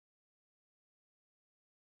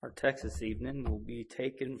Our text this evening will be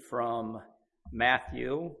taken from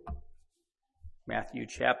Matthew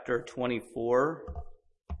chapter 24,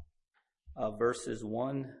 verses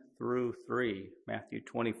 1 through 3. Matthew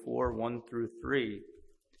 24, 1 through 3.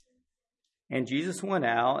 And Jesus went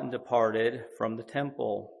out and departed from the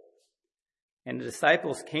temple, and the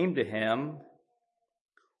disciples came to him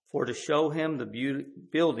for to show him the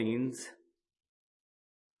buildings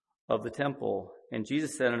of the temple. And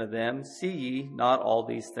Jesus said unto them, See ye not all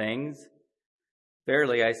these things?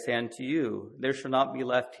 Verily I say unto you, there shall not be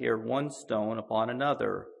left here one stone upon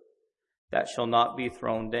another, that shall not be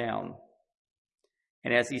thrown down.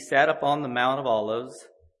 And as he sat upon the Mount of Olives,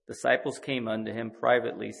 disciples came unto him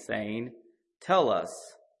privately, saying, Tell us,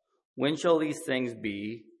 when shall these things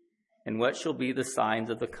be, and what shall be the signs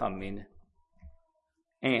of the coming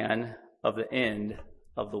and of the end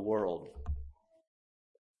of the world?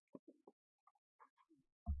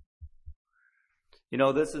 You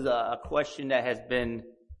know, this is a question that has been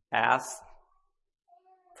asked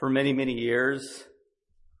for many, many years.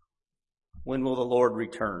 When will the Lord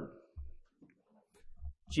return?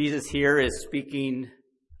 Jesus here is speaking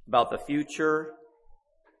about the future.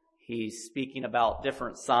 He's speaking about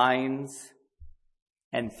different signs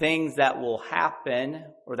and things that will happen,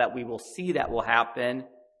 or that we will see that will happen,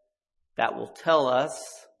 that will tell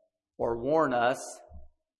us or warn us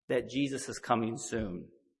that Jesus is coming soon.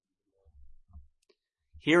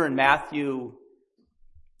 Here in Matthew,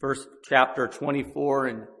 chapter 24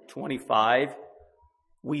 and 25,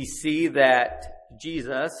 we see that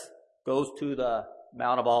Jesus goes to the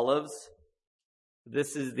Mount of Olives.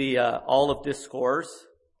 This is the Olive Discourse,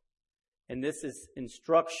 and this is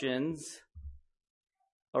instructions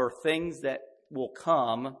or things that will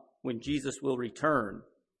come when Jesus will return.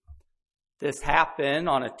 This happened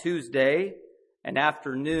on a Tuesday, an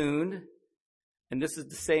afternoon, and this is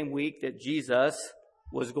the same week that Jesus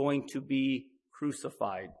was going to be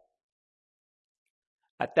crucified.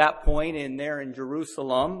 At that point in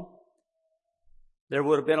Jerusalem, there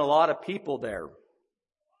would have been a lot of people there.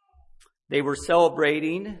 They were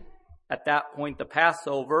celebrating at that point the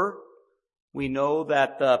Passover. We know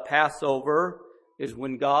that the Passover is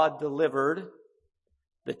when God delivered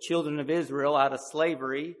the children of Israel out of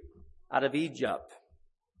slavery, out of Egypt.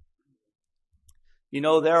 You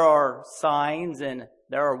know, there are signs and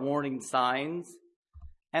there are warning signs.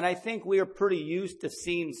 And I think we are pretty used to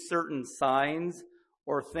seeing certain signs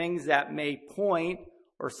or things that may point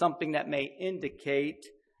or something that may indicate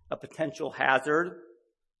a potential hazard.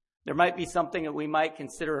 There might be something that we might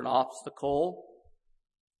consider an obstacle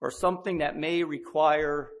or something that may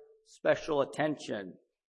require special attention.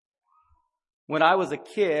 When I was a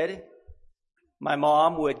kid, my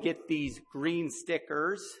mom would get these green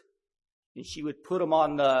stickers and she would put them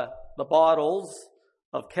on the bottles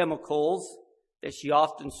of chemicals that she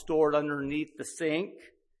often stored underneath the sink.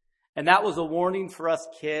 And that was a warning for us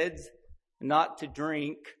kids not to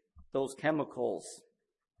drink those chemicals.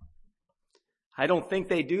 I don't think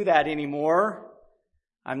they do that anymore.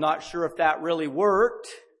 I'm not sure if that really worked,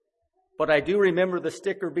 but I do remember the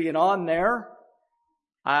sticker being on there.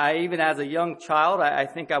 Even as a young child, I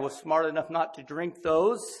think I was smart enough not to drink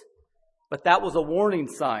those, but that was a warning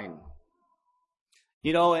sign.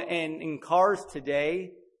 You know, and in cars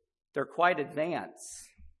today, they're quite advanced.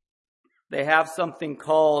 They have something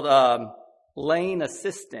called lane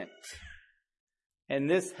assistant. And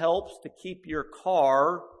this helps to keep your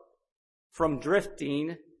car from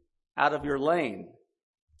drifting out of your lane.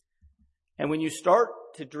 And when you start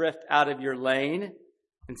to drift out of your lane,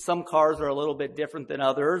 and some cars are a little bit different than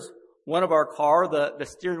others, one of our car, the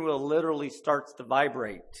steering wheel literally starts to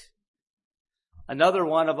vibrate. Another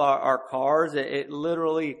one of our cars, it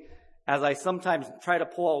literally, as I sometimes try to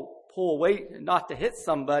pull away not to hit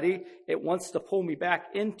somebody, it wants to pull me back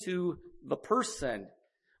into the person.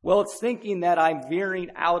 Well, it's thinking that I'm veering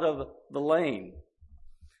out of the lane.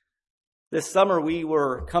 This summer we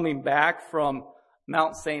were coming back from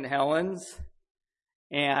Mount St. Helens,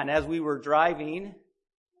 and as we were driving,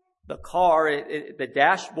 the car, the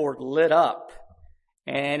dashboard lit up,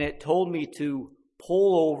 and it told me to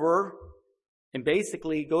pull over and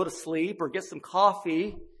basically go to sleep or get some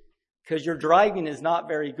coffee, because your driving is not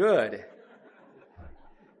very good.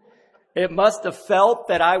 It must have felt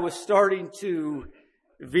that I was starting to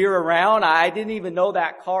veer around. I didn't even know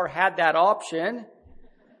that car had that option.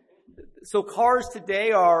 So cars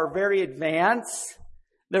today are very advanced.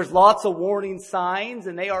 There's lots of warning signs,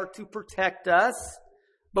 and they are to protect us.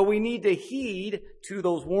 But we need to heed to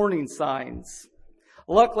those warning signs.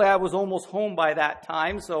 Luckily, I was almost home by that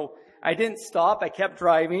time, so I didn't stop. I kept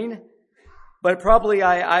driving. But probably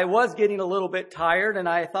I was getting a little bit tired, and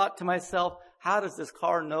I thought to myself, how does this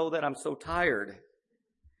car know that I'm so tired?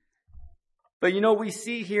 But we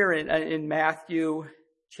see here in Matthew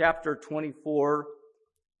chapter 24,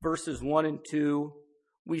 verses 1 and 2,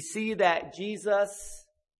 we see that Jesus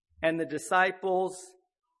and the disciples,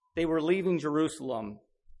 they were leaving Jerusalem,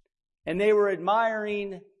 and they were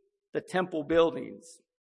admiring the temple buildings.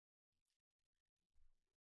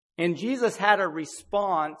 And Jesus had a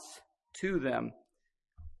response to them.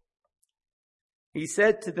 He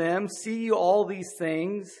said to them, "See you all these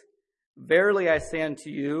things? Verily I say unto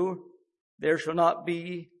you, there shall not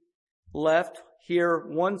be left here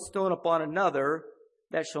one stone upon another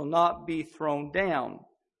that shall not be thrown down."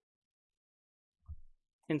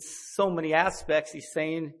 In so many aspects, he's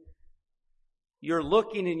saying, you're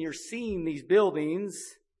looking and you're seeing these buildings.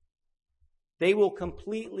 They will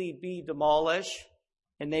completely be demolished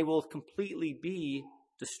and they will completely be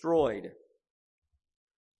destroyed.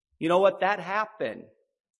 You know what? That happened.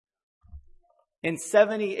 In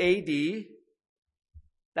 70 AD,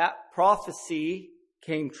 that prophecy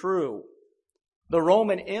came true. The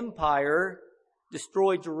Roman Empire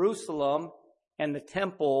destroyed Jerusalem and the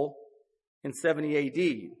temple in 70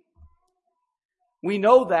 AD. We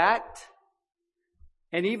know that,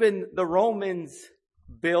 and even the Romans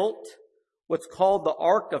built what's called the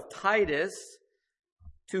Ark of Titus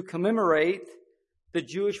to commemorate the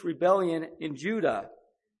Jewish rebellion in Judah,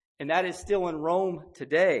 and that is still in Rome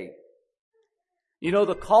today.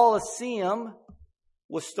 The Colosseum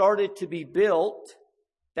was started to be built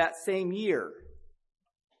that same year.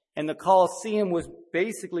 And the Colosseum was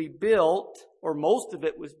basically built, or most of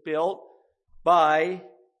it was built, by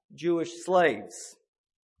Jewish slaves.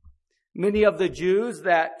 Many of the Jews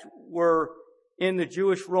that were in the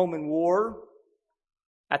Jewish-Roman War,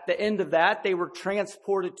 at the end of that, they were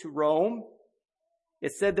transported to Rome.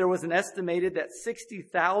 It said there was an estimated that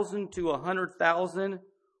 60,000 to 100,000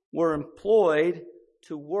 were employed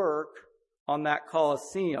to work on that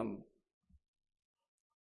Colosseum.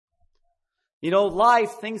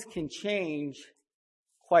 Life, things can change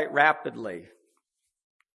quite rapidly.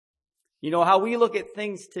 How we look at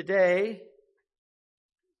things today,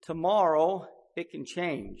 tomorrow, it can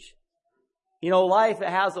change. Life, it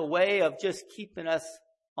has a way of just keeping us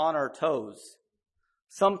on our toes.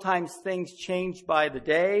 Sometimes things change by the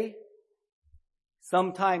day.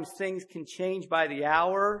 Sometimes things can change by the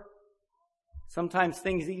hour. Sometimes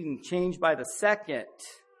things even change by the second.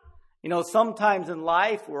 Sometimes in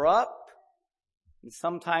life we're up and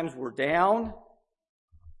sometimes we're down.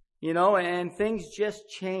 And things just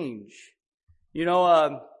change. We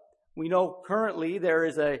know currently there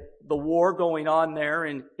is the war going on there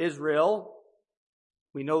in Israel.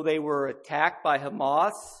 We know they were attacked by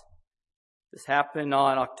Hamas. This happened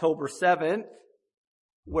on October 7th,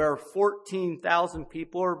 where 14,000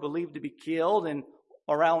 people are believed to be killed and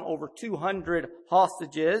around over 200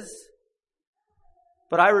 hostages.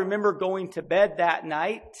 But I remember going to bed that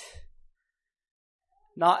night,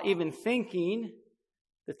 not even thinking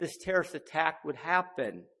that this terrorist attack would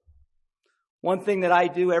happen. One thing that I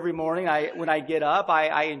do every morning, when I get up,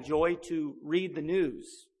 I enjoy to read the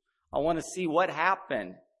news. I want to see what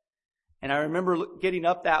happened. And I remember getting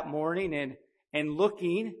up that morning and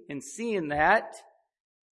looking and seeing that.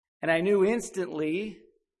 And I knew instantly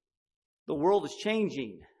the world is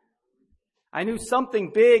changing. I knew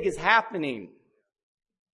something big is happening.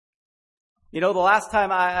 The last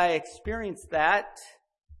time I experienced that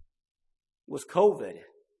was COVID.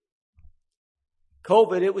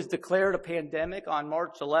 COVID, it was declared a pandemic on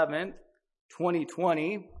March 11th,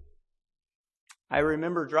 2020. I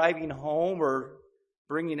remember driving home or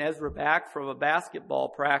bringing Ezra back from a basketball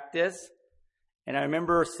practice. And I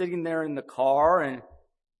remember sitting there in the car and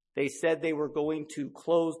they said they were going to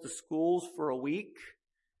close the schools for a week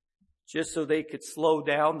just so they could slow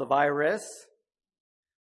down the virus.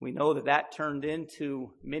 We know that turned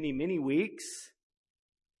into many, many weeks.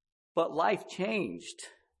 But life changed.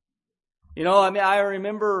 I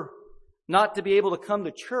remember not to be able to come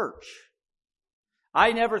to church.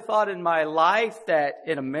 I never thought in my life that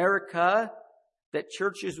in America that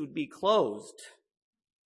churches would be closed.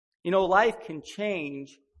 Life can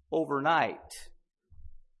change overnight.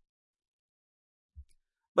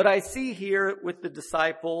 But I see here with the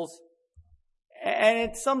disciples, and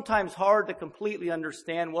it's sometimes hard to completely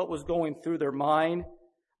understand what was going through their mind.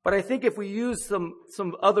 But I think if we use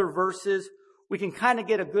some other verses, we can kind of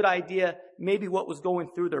get a good idea maybe what was going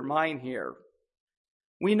through their mind here.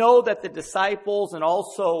 We know that the disciples and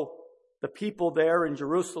also the people there in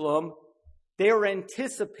Jerusalem, they were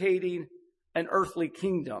anticipating an earthly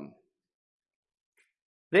kingdom.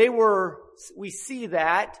 We see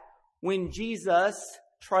that when Jesus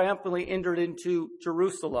triumphantly entered into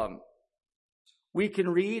Jerusalem. We can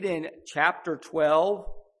read in chapter 12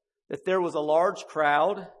 that there was a large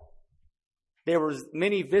crowd. There was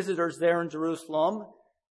many visitors there in Jerusalem.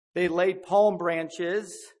 They laid palm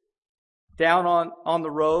branches down on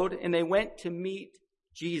the road, and they went to meet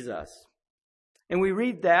Jesus. And we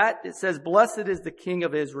read that. It says, "Blessed is the King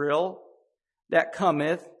of Israel that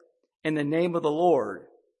cometh in the name of the Lord."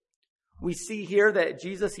 We see here that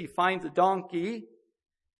Jesus, he finds a donkey,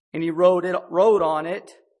 and he rode on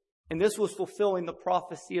it. And this was fulfilling the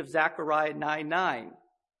prophecy of Zechariah 9:9.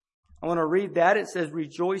 I want to read that. It says,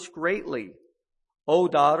 "Rejoice greatly, O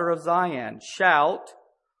daughter of Zion. Shout,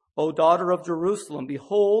 O daughter of Jerusalem.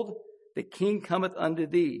 Behold, the King cometh unto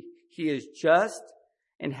thee. He is just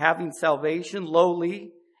and having salvation,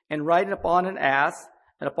 lowly, and riding upon an ass,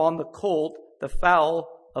 and upon the colt, the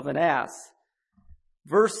foal of an ass."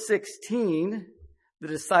 Verse 16, the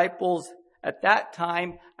disciples at that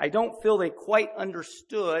time, I don't feel they quite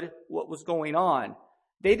understood what was going on.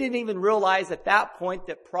 They didn't even realize at that point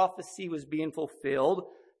that prophecy was being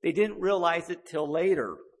fulfilled. They didn't realize it till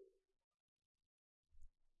later.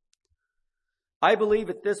 I believe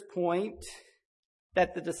at this point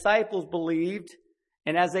that the disciples believed,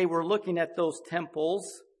 and as they were looking at those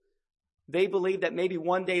temples, they believed that maybe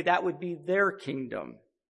one day that would be their kingdom.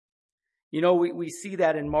 You know, we see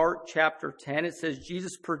that in Mark chapter 10. It says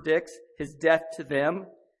Jesus predicts his death to them.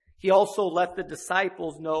 He also let the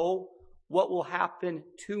disciples know what will happen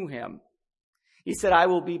to him. He said, "I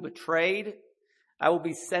will be betrayed. I will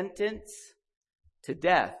be sentenced to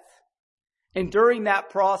death." And during that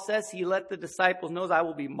process, he let the disciples know, "I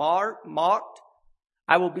will be mocked.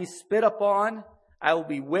 I will be spit upon. I will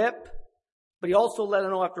be whipped." But he also let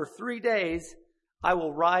them know after 3 days, I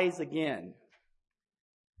will rise again.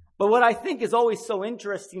 But what I think is always so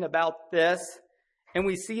interesting about this, and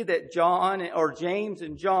we see that James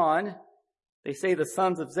and John, they say the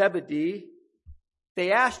sons of Zebedee,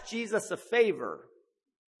 they asked Jesus a favor.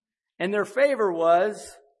 And their favor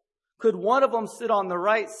was, could one of them sit on the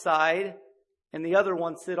right side and the other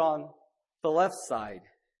one sit on the left side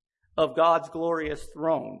of God's glorious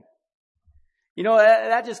throne? You know,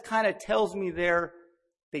 that just kind of tells me there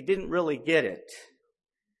they didn't really get it.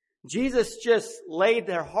 Jesus just laid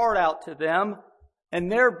their heart out to them,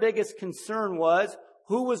 and their biggest concern was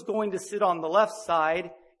who was going to sit on the left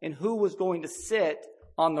side and who was going to sit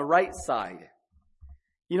on the right side.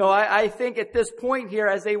 You know, I think at this point here,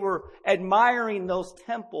 as they were admiring those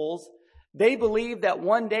temples, they believed that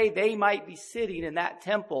one day they might be sitting in that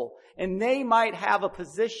temple, and they might have a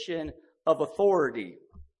position of authority.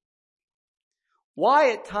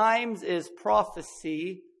 Why at times is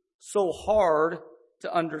prophecy so hard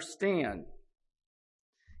to understand?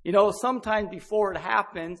 You know, sometimes before it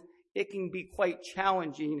happens, it can be quite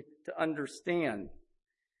challenging to understand.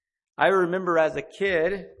 I remember as a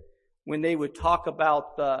kid, when they would talk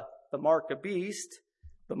about the mark of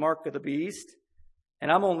the beast,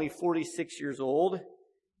 and I'm only 46 years old,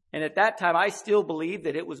 and at that time I still believed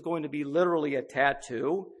that it was going to be literally a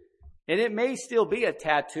tattoo, and it may still be a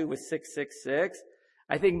tattoo with 666.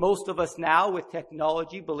 I think most of us now with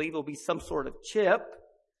technology believe it'll be some sort of chip,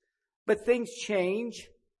 but things change,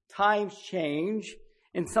 times change,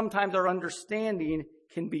 and sometimes our understanding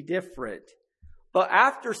can be different. But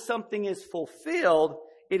after something is fulfilled,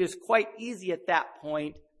 it is quite easy at that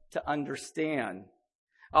point to understand.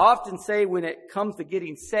 I often say when it comes to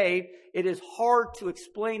getting saved, it is hard to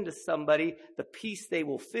explain to somebody the peace they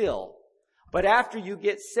will feel. But after you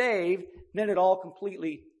get saved, then it all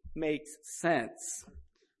completely makes sense.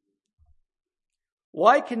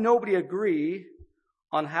 Why can nobody agree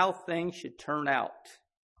on how things should turn out?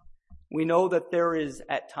 We know that there is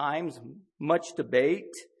at times much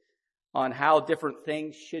debate on how different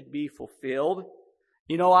things should be fulfilled.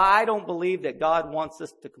 You know, I don't believe that God wants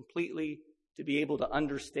us to be able to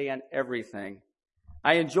understand everything.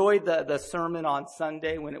 I enjoyed the sermon on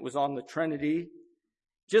Sunday when it was on the Trinity.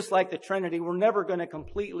 Just like the Trinity, we're never going to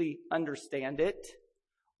completely understand it.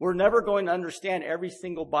 We're never going to understand every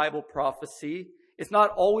single Bible prophecy. It's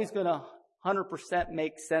not always going to 100%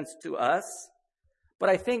 make sense to us. But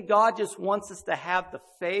I think God just wants us to have the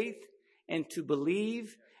faith and to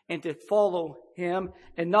believe and to follow Him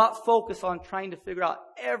and not focus on trying to figure out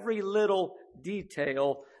every little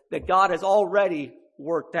detail that God has already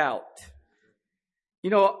worked out. You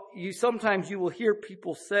know, sometimes you will hear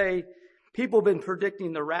people say, people have been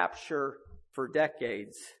predicting the rapture for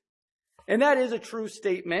decades. And that is a true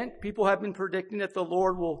statement. People have been predicting that the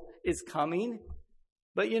Lord is coming.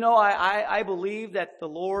 But you know, I believe that the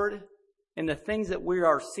Lord and the things that we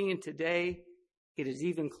are seeing today, it is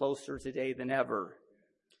even closer today than ever.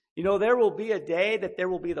 You know, there will be a day that there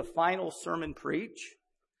will be the final sermon preached.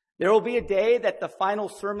 There will be a day that the final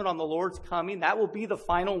sermon on the Lord's coming, that will be the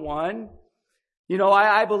final one.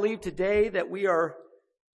 I believe today that we are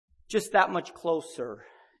just that much closer,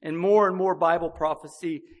 and more Bible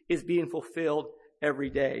prophecy is being fulfilled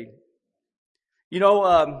every day.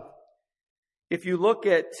 If you look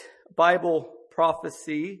at Bible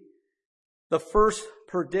prophecy, the first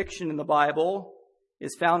prediction in the Bible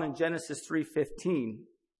is found in Genesis 3:15.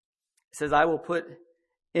 It says, I will put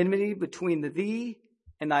enmity between thee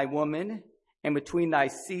and thy woman, and between thy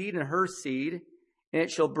seed and her seed, and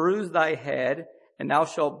it shall bruise thy head, and thou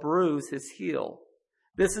shalt bruise his heel.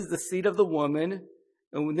 This is the seed of the woman,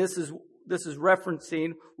 and this is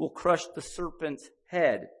referencing, will crush the serpent's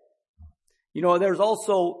head. There's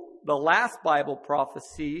also the last Bible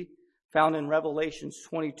prophecy found in Revelation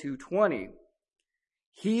 22:20.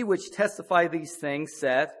 He which testify these things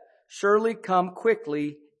saith, surely come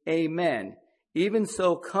quickly, amen. Even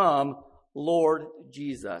so come, Lord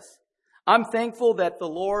Jesus. I'm thankful that the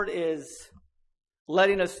Lord is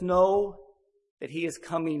letting us know that he is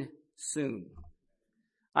coming soon.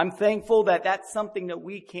 I'm thankful that that's something that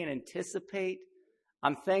we can anticipate.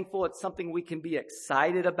 I'm thankful it's something we can be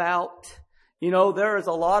excited about. There is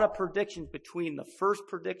a lot of predictions between the first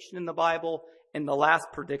prediction in the Bible and the last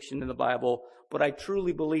prediction in the Bible, but I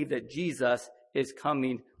truly believe that Jesus is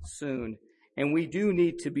coming soon, and we do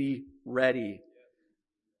need to be ready.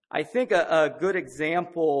 I think a good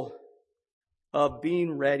example of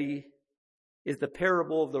being ready is the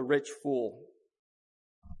parable of the rich fool.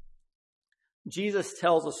 Jesus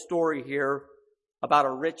tells a story here about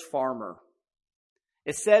a rich farmer.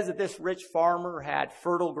 It says that this rich farmer had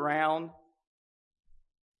fertile ground,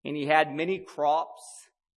 and he had many crops.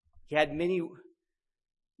 He had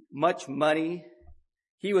much money.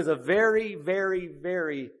 He was a very, very,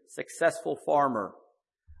 very successful farmer.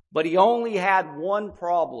 But he only had one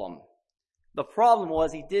problem. The problem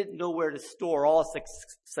was he didn't know where to store all his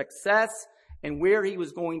success and where he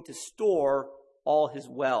was going to store all his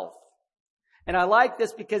wealth. And I like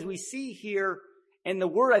this because we see here in the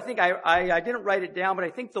word, I think I didn't write it down, but I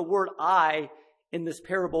think the word I in this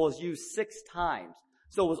parable is used 6 times.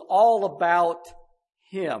 So it was all about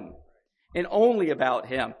him and only about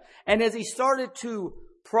him. And as he started to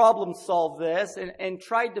problem solve this and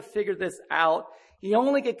tried to figure this out, he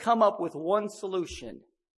only could come up with one solution.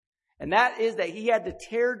 And that is that he had to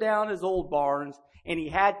tear down his old barns and he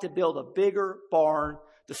had to build a bigger barn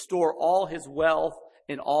to store all his wealth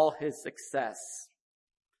and all his success.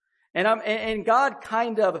 And God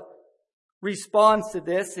kind of responds to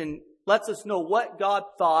this and lets us know what God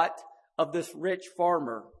thought of this rich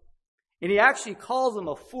farmer. And he actually calls him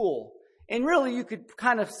a fool. And really you could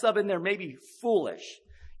kind of sub in there maybe foolish.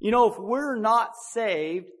 If we're not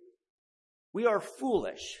saved, we are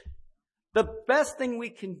foolish. The best thing we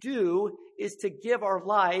can do is to give our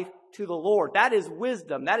life to the Lord. That is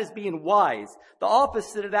wisdom. That is being wise. The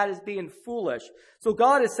opposite of that is being foolish. So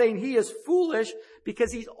God is saying he is foolish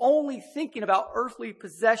because he's only thinking about earthly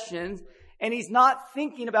possessions and he's not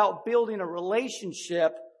thinking about building a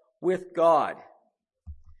relationship with God.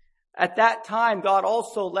 At that time, God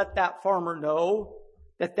also let that farmer know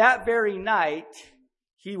that that very night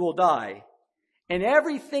he will die. And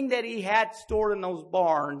everything that he had stored in those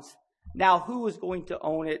barns, now who is going to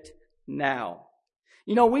own it now?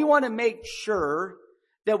 We want to make sure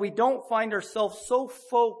that we don't find ourselves so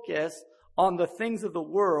focused on the things of the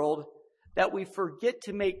world that we forget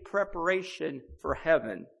to make preparation for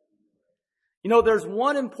heaven. There's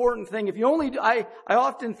one important thing. I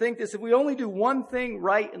often think this, if we only do one thing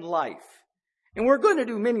right in life, and we're going to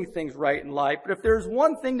do many things right in life, but if there's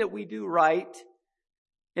one thing that we do right,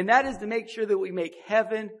 and that is to make sure that we make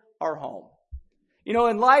heaven our home. In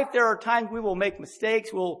life, there are times we will make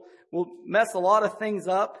mistakes. We'll mess a lot of things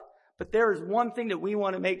up. But there is one thing that we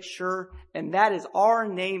want to make sure, and that is our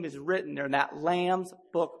name is written there in that Lamb's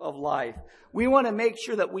Book of Life. We want to make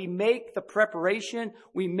sure that we make the preparation,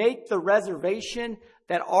 we make the reservation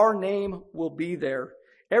that our name will be there.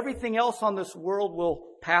 Everything else on this world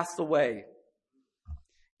will pass away.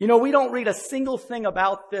 We don't read a single thing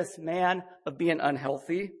about this man of being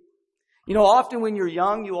unhealthy. Often when you're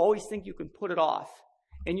young, you always think you can put it off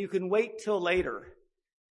and you can wait till later.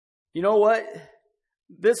 You know what?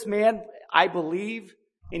 This man, I believe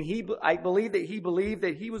that he believed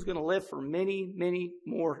that he was going to live for many, many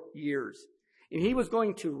more years. And he was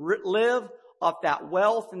going to live off that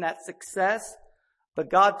wealth and that success. But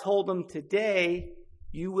God told him, today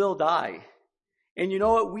you will die. And you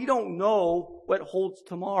know what? We don't know what holds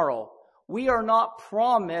tomorrow. We are not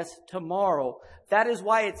promised tomorrow. That is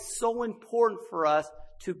why it's so important for us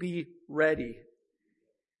to be ready.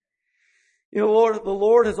 The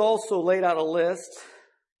Lord has also laid out a list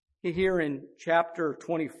here in chapter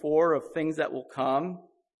 24 of things that will come.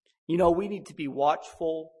 You know, we need to be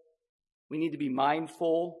watchful. We need to be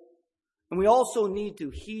mindful. And we also need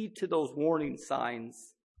to heed to those warning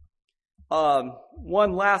signs.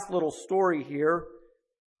 One last little story here.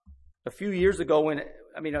 A few years ago,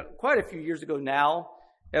 quite a few years ago now,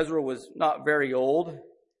 Ezra was not very old.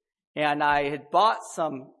 And I had bought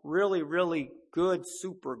some really, really good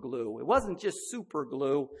super glue. It wasn't just super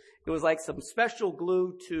glue. It was like some special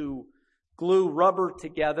glue to glue rubber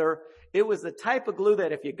together. It was the type of glue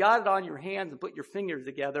that if you got it on your hands and put your fingers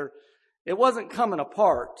together, it wasn't coming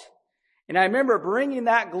apart. And I remember bringing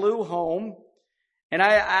that glue home, and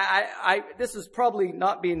I this is probably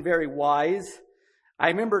not being very wise. I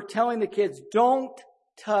remember telling the kids, don't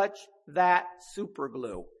touch that super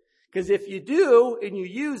glue. Because if you do and you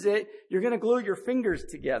use it, you're going to glue your fingers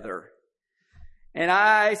together. And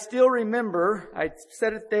I still remember, I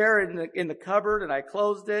set it there in the cupboard and I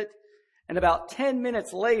closed it. And about 10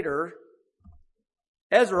 minutes later,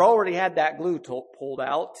 Ezra already had that glue pulled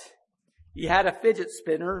out. He had a fidget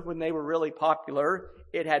spinner when they were really popular.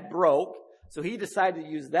 It had broke. So he decided to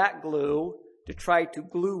use that glue to try to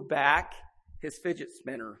glue back his fidget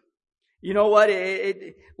spinner. You know what?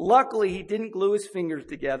 Luckily, he didn't glue his fingers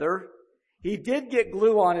together. He did get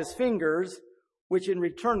glue on his fingers, which in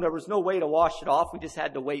return, there was no way to wash it off. We just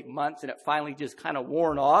had to wait months, and it finally just kind of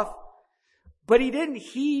worn off. But he didn't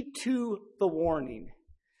heed to the warning.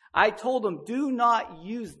 I told him, do not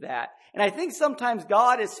use that. And I think sometimes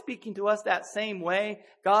God is speaking to us that same way.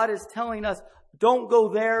 God is telling us, don't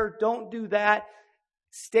go there, don't do that,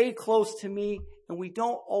 stay close to me. And we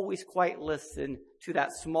don't always quite listen to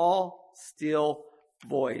that small, still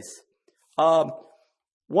voice.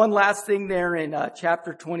 One last thing there in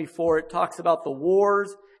chapter 24, it talks about the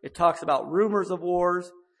wars. It talks about rumors of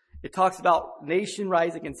wars. It talks about nation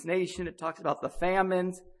rise against nation. It talks about the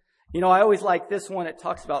famines. You know, I always like this one. It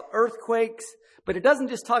talks about earthquakes, but it doesn't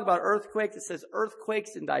just talk about earthquakes. It says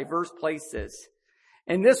earthquakes in diverse places.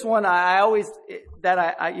 And this one,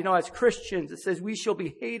 as Christians, it says we shall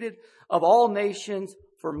be hated of all nations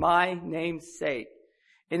for my name's sake.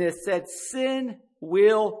 And it said sin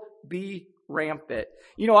will be rampant.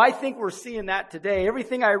 You know, I think we're seeing that today.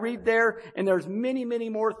 Everything I read there, and there's many, many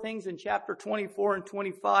more things in chapter 24 and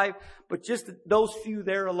 25, but just those few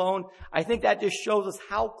there alone, I think that just shows us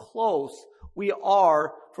how close we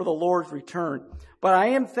are for the Lord's return. But I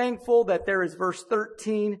am thankful that there is verse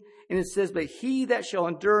 13, and it says, but he that shall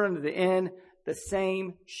endure unto the end, the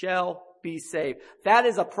same shall be saved. That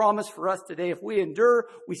is a promise for us today. If we endure,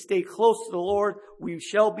 we stay close to the Lord, we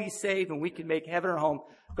shall be saved, and we can make heaven our home.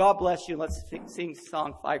 God bless you. Let's sing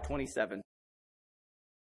song 527.